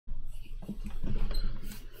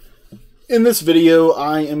In this video,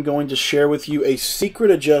 I am going to share with you a secret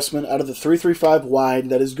adjustment out of the 335 wide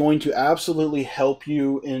that is going to absolutely help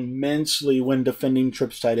you immensely when defending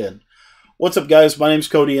trips tight end. What's up, guys? My name's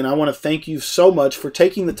Cody, and I want to thank you so much for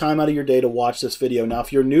taking the time out of your day to watch this video. Now,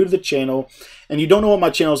 if you're new to the channel and you don't know what my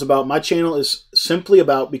channel is about, my channel is simply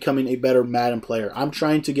about becoming a better Madden player. I'm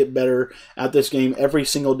trying to get better at this game every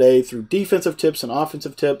single day through defensive tips and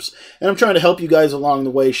offensive tips, and I'm trying to help you guys along the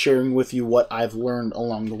way, sharing with you what I've learned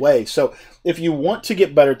along the way. So if you want to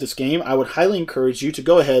get better at this game, I would highly encourage you to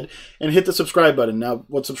go ahead and hit the subscribe button. Now,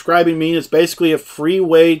 what subscribing means is basically a free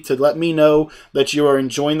way to let me know that you are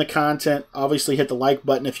enjoying the content. Obviously, hit the like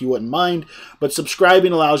button if you wouldn't mind, but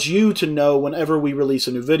subscribing allows you to know whenever we release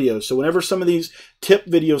a new video. So whenever some of these tip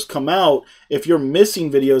videos come out, if you're missing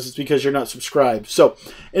videos, it's because you're not subscribed. So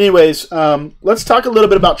anyways, let's talk a little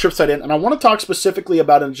bit about trips tight end, and I want to talk specifically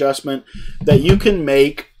about an adjustment that you can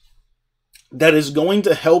make that is going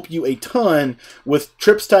to help you a ton with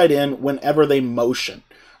trips tight end whenever they motion.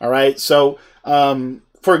 All right. So,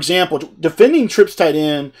 for example, defending trips tight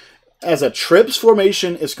end as a trips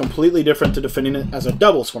formation is completely different to defending it as a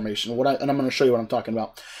doubles formation. And I'm going to show you what I'm talking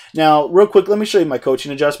about. Now, real quick, let me show you my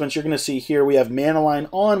coaching adjustments. You're going to see here we have man align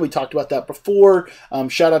on. We talked about that before.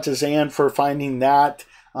 Shout out to Zan for finding that.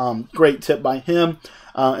 Great tip by him.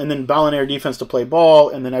 And then ball and air defense to play ball.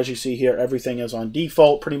 And then as you see here, everything is on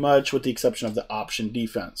default pretty much with the exception of the option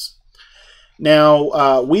defense.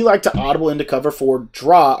 Now, we like to audible into cover 4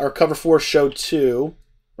 draw, or cover 4 show 2.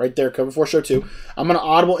 Right there, cover 4 show 2. I'm going to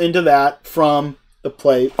audible into that from the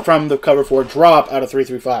cover 4 drop out of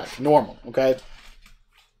 335. Normal, okay?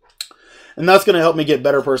 And that's going to help me get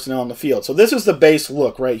better personnel on the field. So this is the base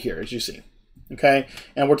look right here, as you see. Okay?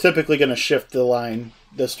 And we're typically going to shift the line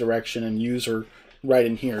this direction and use her right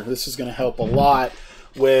in here. This is going to help a lot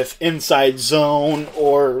with inside zone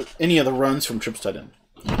or any of the runs from trips tight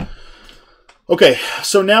end. Okay,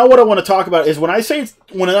 so now what I want to talk about is when I say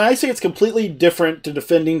it's completely different to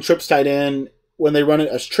defending trips tight end when they run it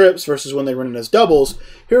as trips versus when they run it as doubles,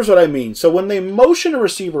 here's what I mean. So when they motion a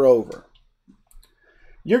receiver over,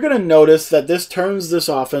 you're going to notice that this turns this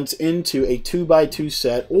offense into a 2x2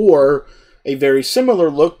 set or a very similar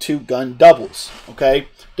look to gun doubles, okay,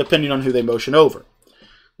 depending on who they motion over.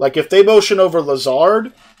 Like if they motion over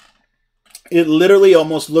Lazard, it literally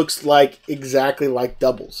almost looks like exactly like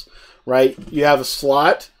doubles, right? You have a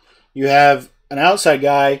slot, you have an outside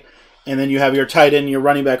guy, and then you have your tight end and your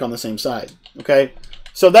running back on the same side, okay?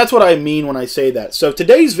 So that's what I mean when I say that. So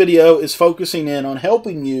today's video is focusing in on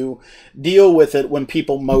helping you deal with it when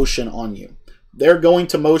people motion on you. They're going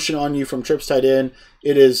to motion on you from trips tight end.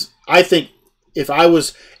 It is, I think, if I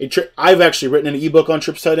was I've actually written an ebook on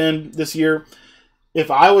trips tight end this year. If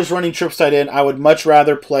I was running trips tight end, I would much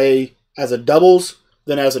rather play as a doubles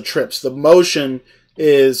than as a trips. The motion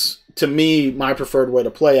is, to me, my preferred way to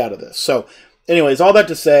play out of this. So anyways, all that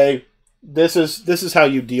to say, this is how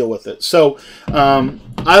you deal with it. So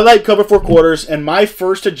I like cover 4 quarters, and my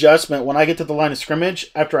first adjustment when I get to the line of scrimmage,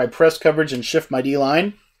 after I press coverage and shift my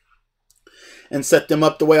D-line and set them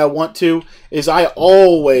up the way I want to, is I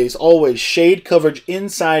always shade coverage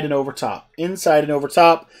inside and over top. Inside and over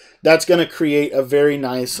top. That's going to create a very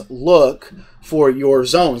nice look for your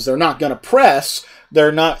zones. They're not going to press.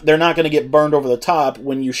 They're not going to get burned over the top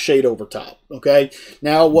when you shade over top. Okay.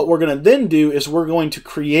 Now what we're going to then do is we're going to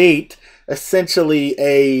create essentially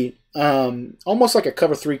a almost like a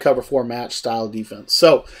cover 3, cover 4 match style defense.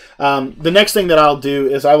 So the next thing that I'll do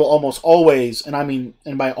is I will almost always, and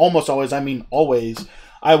by almost always I mean always,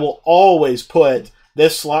 I will always put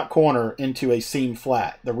this slot corner into a seam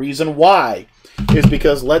flat. The reason why is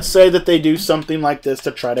because let's say that they do something like this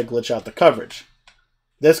to try to glitch out the coverage.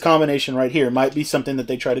 This combination right here might be something that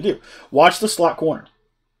they try to do. Watch the slot corner.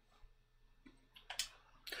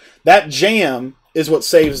 That jam is what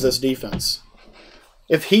saves this defense.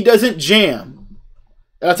 If he doesn't jam,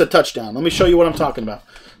 that's a touchdown. Let me show you what I'm talking about.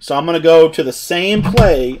 So I'm going to go to the same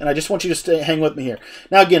play, and I just want you to hang with me here.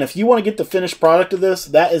 Now, again, if you want to get the finished product of this,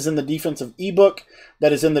 that is in the defensive ebook.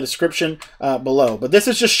 That is in the description below. But this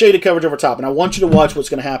is just shaded coverage over top, and I want you to watch what's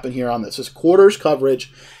going to happen here on this. This is quarters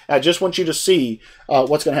coverage. I just want you to see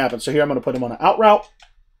what's going to happen. So here I'm going to put him on an out route,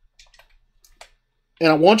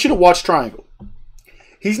 and I want you to watch triangle.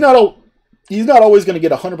 He's not always going to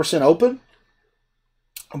get 100% open,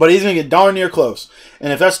 but he's going to get darn near close.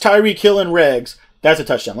 And if that's Tyreek Hill and Regs, that's a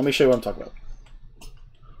touchdown. Let me show you what I'm talking about.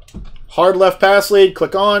 Hard left pass lead,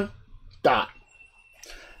 click on, dot.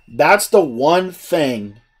 That's the one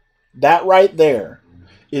thing, that right there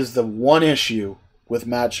is the one issue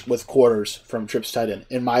with quarters from trips tight end,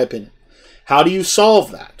 in my opinion. How do you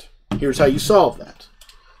solve that? Here's how you solve that.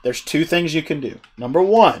 There's 2 things you can do. Number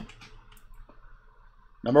 1,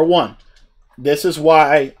 Number one. This is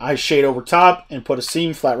why I shade over top and put a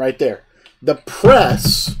seam flat right there. The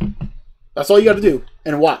press, that's all you got to do.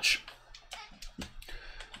 And watch.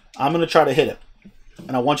 I'm going to try to hit it.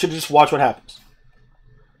 And I want you to just watch what happens.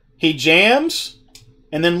 He jams,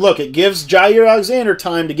 and then look, it gives Jair Alexander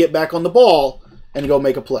time to get back on the ball and go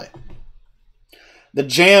make a play. The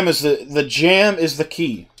jam is the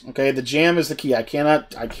key. Okay, the jam is the key. I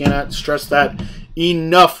cannot stress that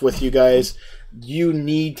enough with you guys. You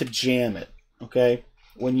need to jam it. Okay,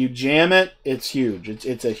 when you jam it, it's huge.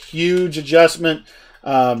 It's a huge adjustment.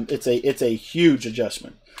 It's a huge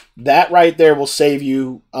adjustment. That right there will save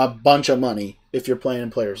you a bunch of money if you're playing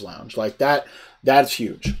in Players Lounge. Like that, that's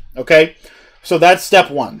huge. Okay, so that's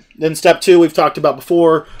step one. Then step two, we've talked about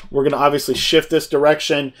before. We're going to obviously shift this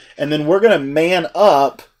direction, and then we're going to man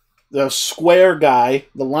up the square guy,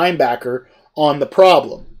 the linebacker, on the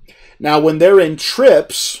problem. Now, when they're in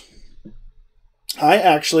trips, I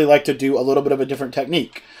actually like to do a little bit of a different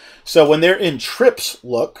technique. So when they're in trips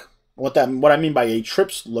look, what I mean by a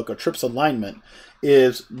trips look, a trips alignment,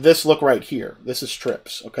 is this look right here. This is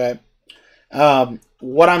trips, okay?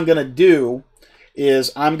 What I'm going to do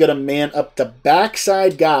is I'm going to man up the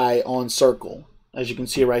backside guy on circle, as you can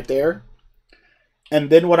see right there. And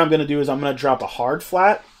then what I'm going to do is I'm going to drop a hard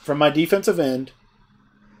flat from my defensive end,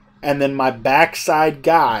 and then my backside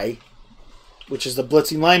guy, which is the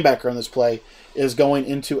blitzing linebacker on this play, is going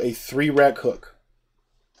into a 3-rec hook.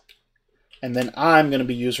 And then I'm going to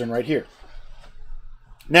be using right here.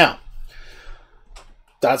 Now,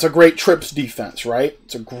 that's a great trips defense, right?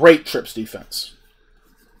 It's a great trips defense.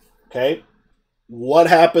 Okay? What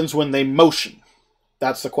happens when they motion?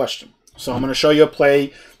 That's the question. So I'm going to show you a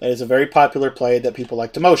play that is a very popular play that people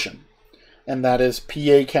like to motion. And that is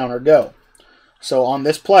PA counter go. So on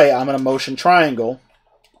this play, I'm going to motion triangle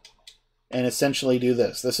and essentially do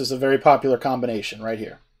this. This is a very popular combination right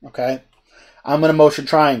here. Okay? I'm going to motion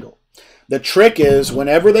triangle. The trick is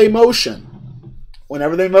whenever they motion,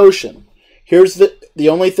 here's the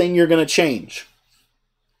only thing you're going to change.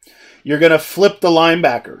 You're going to flip the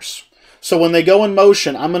linebackers. So when they go in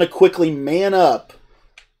motion, I'm going to quickly man up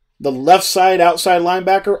the left side outside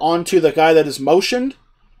linebacker onto the guy that is motioned,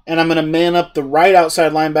 and I'm going to man up the right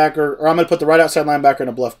outside linebacker, or I'm going to put the right outside linebacker in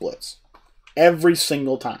a bluff blitz. Every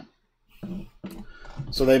single time.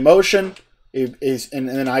 So they motion, and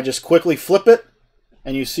then I just quickly flip it,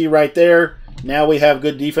 and you see right there, now we have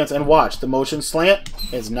good defense. And watch, the motion slant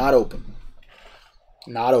is not open.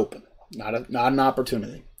 Not open. Not an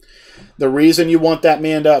opportunity. The reason you want that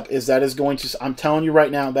manned up is that is going to, I'm telling you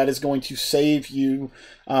right now, that is going to save you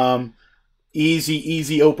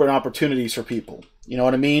easy open opportunities for people. You know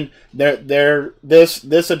what I mean?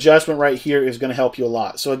 This adjustment right here is going to help you a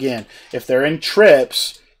lot. So again, if they're in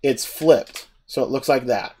trips, it's flipped. So it looks like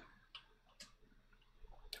that.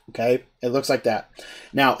 Okay? It looks like that.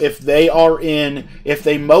 Now, if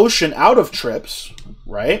they motion out of trips,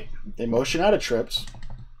 right? They motion out of trips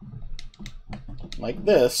like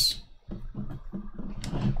this.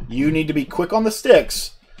 You need to be quick on the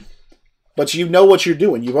sticks, but you know what you're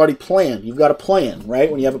doing. You've already planned. You've got a plan,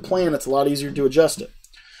 right? When you have a plan, it's a lot easier to adjust it.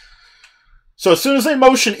 So as soon as they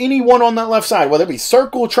motion anyone on that left side, whether it be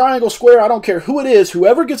circle, triangle, square, I don't care who it is,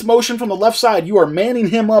 whoever gets motion from the left side, you are manning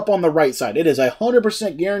him up on the right side. It is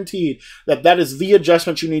 100% guaranteed that that is the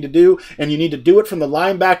adjustment you need to do, and you need to do it from the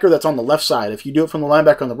linebacker that's on the left side. If you do it from the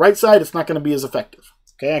linebacker on the right side, it's not going to be as effective.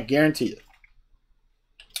 Okay, I guarantee it.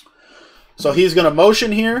 So he's going to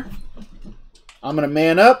motion here. I'm going to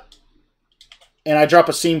man up. And I drop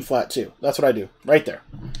a seam flat too. That's what I do. Right there.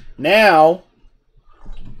 Now,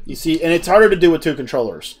 you see, and it's harder to do with two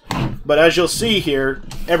controllers. But as you'll see here,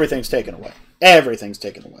 everything's taken away. Everything's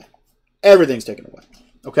taken away. Everything's taken away.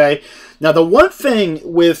 Okay? Now, the one thing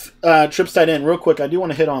with trips tight end, real quick, I do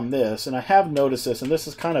want to hit on this. And I have noticed this. And this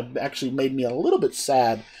has kind of actually made me a little bit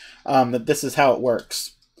sad that this is how it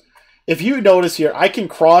works. If you notice here, I can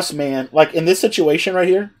cross man, like in this situation right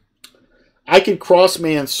here, I can cross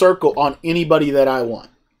man circle on anybody that I want.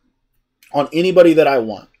 On anybody that I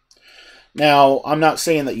want. Now, I'm not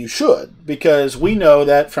saying that you should, because we know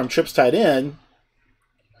that from trips tight end,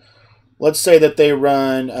 let's say that they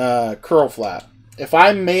run curl flat. If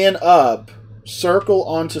I man up circle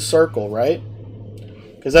onto circle, right?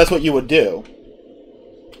 Because that's what you would do.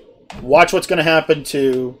 Watch what's going to happen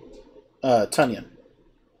to Tunyon.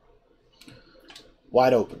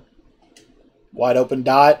 Wide open. Wide open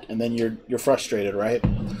dot, and then you're frustrated, right?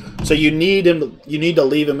 So you need to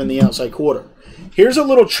leave him in the outside quarter. Here's a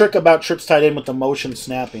little trick about trips tight end with the motion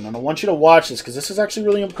snapping, and I want you to watch this because this is actually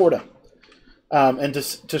really important. And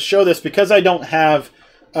to show this, because I don't have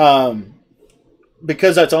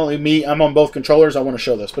because that's only me, I'm on both controllers, I want to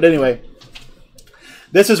show this. But anyway,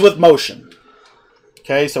 this is with motion.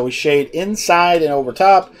 Okay, so we shade inside and over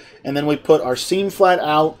top, and then we put our seam flat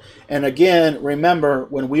out. And again, remember,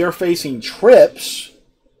 when we are facing trips,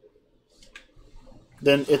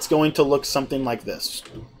 then it's going to look something like this.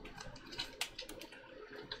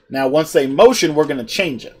 Now, once they motion, we're going to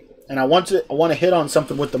change it. And I want to hit on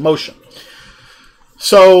something with the motion.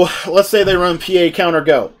 So let's say they run PA counter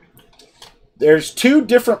go. There's two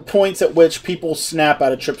different points at which people snap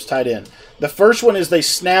out of trips tight end. The first one is they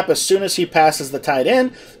snap as soon as he passes the tight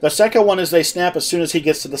end. The second one is they snap as soon as he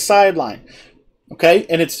gets to the sideline. Okay,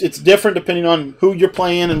 and it's different depending on who you're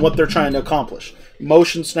playing and what they're trying to accomplish.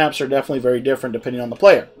 Motion snaps are definitely very different depending on the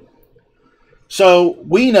player. So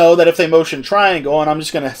we know that if they motion triangle, and I'm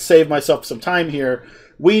just going to save myself some time here,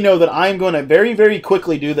 we know that I'm going to very, very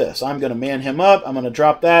quickly do this. I'm going to man him up, I'm going to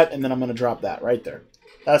drop that, and then I'm going to drop that right there.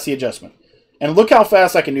 That's the adjustment. And look how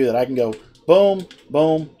fast I can do that. I can go boom,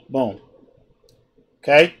 boom, boom.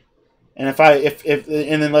 Okay? And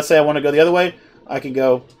and then let's say I want to go the other way, I can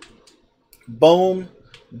go boom,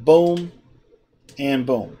 boom, and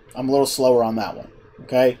boom. I'm a little slower on that one.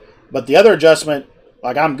 Okay? But the other adjustment,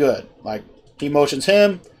 like, I'm good. Like, he motions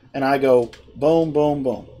him, and I go boom, boom,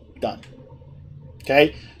 boom. Done.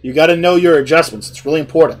 Okay? You got to know your adjustments. It's really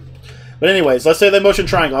important. But anyways, let's say they motion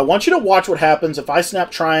triangle. I want you to watch what happens if I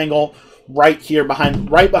snap triangle right here,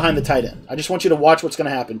 right behind the tight end. I just want you to watch what's going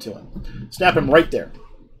to happen to him. Snap him right there.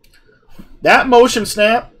 That motion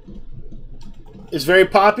snap is very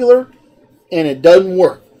popular, and it doesn't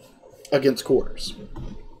work against quarters.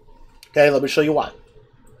 Okay, let me show you why.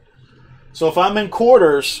 So if I'm in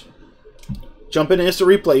quarters, jump into instant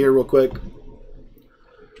replay here real quick.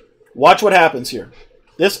 Watch what happens here.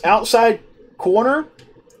 This outside corner,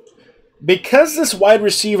 because this wide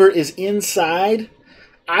receiver is inside,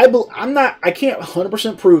 I can't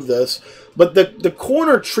 100% prove this, but the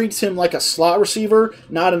corner treats him like a slot receiver,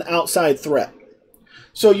 not an outside threat.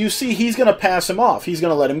 So you see he's going to pass him off. He's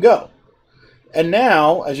going to let him go. And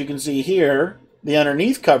now, as you can see here, the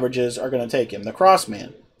underneath coverages are going to take him, the cross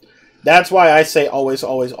man. That's why I say always,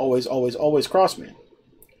 always, always, always, always cross man.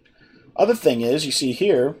 Other thing is, you see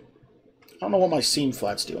here, I don't know what my seam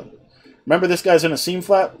flat's doing. Remember this guy's in a seam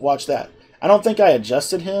flat? Watch that. I don't think I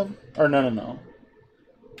adjusted him. Or no.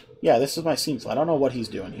 Yeah, this is my seam flat. I don't know what he's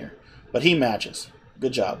doing here. But he matches.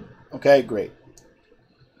 Good job. Okay, great.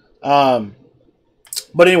 But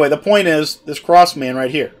anyway, the point is this cross man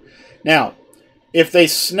right here. Now, if they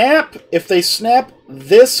snap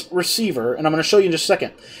this receiver, and I'm going to show you in just a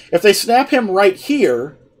second. If they snap him right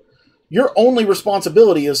here, your only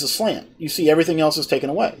responsibility is the slant. You see everything else is taken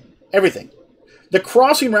away. Everything. The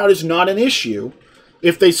crossing route is not an issue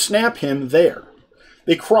if they snap him there.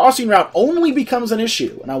 The crossing route only becomes an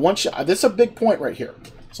issue. And I want you, this is a big point right here.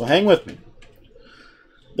 So hang with me.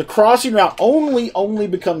 The crossing route only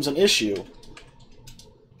becomes an issue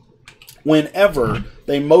whenever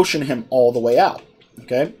they motion him all the way out.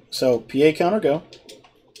 Okay? So PA counter go.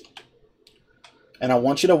 And I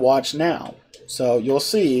want you to watch now. So you'll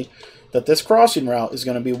see that this crossing route is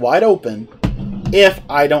going to be wide open if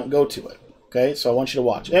I don't go to it. Okay? So I want you to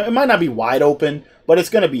watch. It might not be wide open, but it's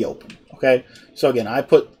going to be open. Okay? So again, I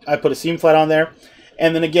put a seam flat on there.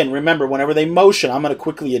 And then again, remember, whenever they motion, I'm going to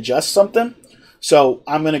quickly adjust something. So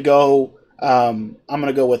I'm going to go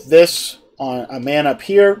with this on a man up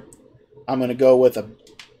here. I'm going to go with a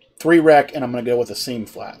 3 rec, and I'm going to go with a seam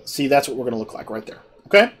flat. See, that's what we're going to look like right there.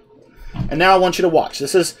 Okay? And now I want you to watch.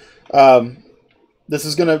 This is going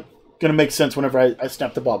to make sense whenever I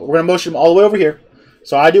snap the ball. But we're going to motion him all the way over here.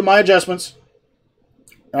 So I do my adjustments.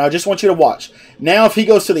 And I just want you to watch. Now if he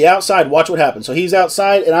goes to the outside, watch what happens. So he's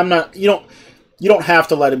outside, and I'm not, you don't have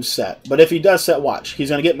to let him set. But if he does set, watch. He's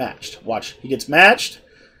going to get matched. Watch. He gets matched,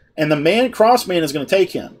 and the cross man is going to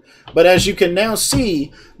take him. But as you can now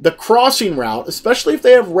see, the crossing route, especially if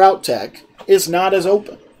they have route tech, is not as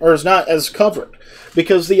open, or is not as covered.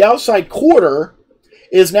 Because the outside quarter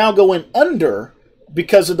is now going under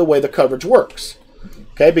because of the way the coverage works.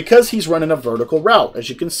 Okay, because he's running a vertical route, as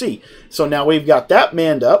you can see. So now we've got that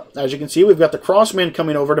manned up. As you can see, we've got the cross man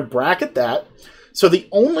coming over to bracket that. So the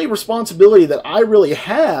only responsibility that I really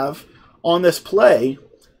have on this play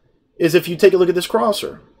is if you take a look at this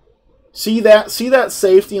crosser. See that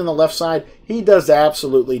safety on the left side? He does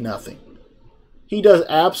absolutely nothing. He does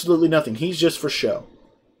absolutely nothing. He's just for show.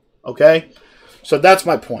 Okay? So that's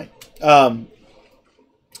my point.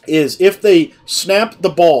 Is if they snap the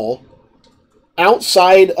ball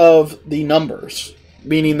outside of the numbers,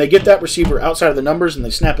 meaning they get that receiver outside of the numbers and they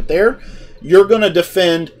snap it there, you're going to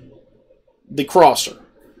defend the crosser.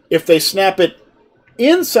 If they snap it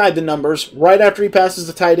inside the numbers, right after he passes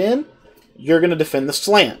the tight end, you're going to defend the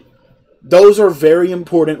slant. Those are very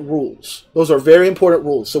important rules. Those are very important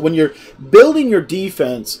rules. So when you're building your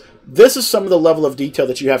defense, this is some of the level of detail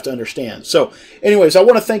that you have to understand. So anyways, I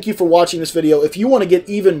want to thank you for watching this video. If you want to get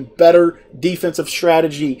even better defensive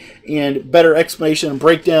strategy and better explanation and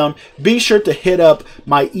breakdown, be sure to hit up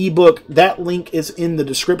my ebook. That link is in the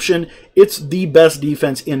description. It's the best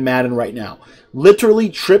defense in Madden right now. Literally,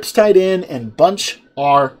 trips tight end and bunch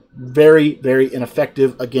are very, very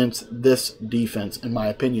ineffective against this defense, in my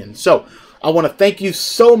opinion. So I want to thank you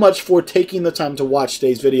so much for taking the time to watch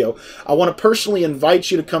today's video. I want to personally invite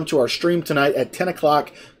you to come to our stream tonight at 10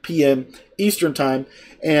 o'clock p.m. Eastern Time.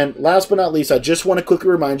 And last but not least, I just want to quickly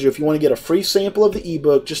remind you, if you want to get a free sample of the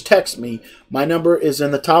ebook, just text me. My number is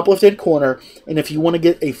in the top left-hand corner. And if you want to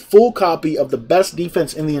get a full copy of the best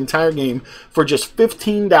defense in the entire game for just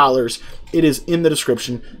 $15, it is in the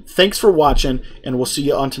description. Thanks for watching, and we'll see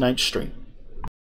you on tonight's stream.